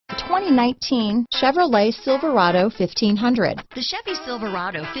2019 Chevrolet Silverado 1500. The Chevy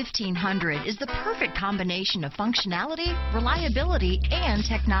Silverado 1500 is the perfect combination of functionality, reliability, and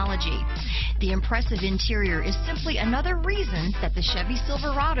technology. The impressive interior is simply another reason that the Chevy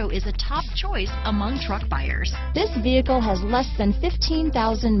Silverado is a top choice among truck buyers. This vehicle has less than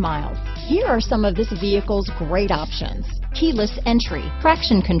 15,000 miles. Here are some of this vehicle's great options: keyless entry,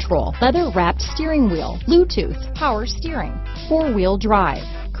 traction control, leather-wrapped steering wheel, Bluetooth, power steering, four-wheel drive,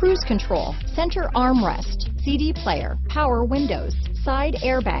 cruise control, center armrest, CD player, power windows, side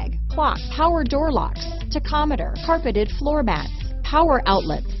airbag, clock, power door locks, tachometer, carpeted floor mats, power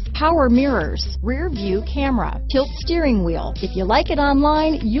outlets, power mirrors, rear view camera, tilt steering wheel. If you like it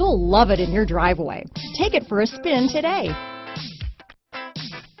online, you'll love it in your driveway. Take it for a spin today.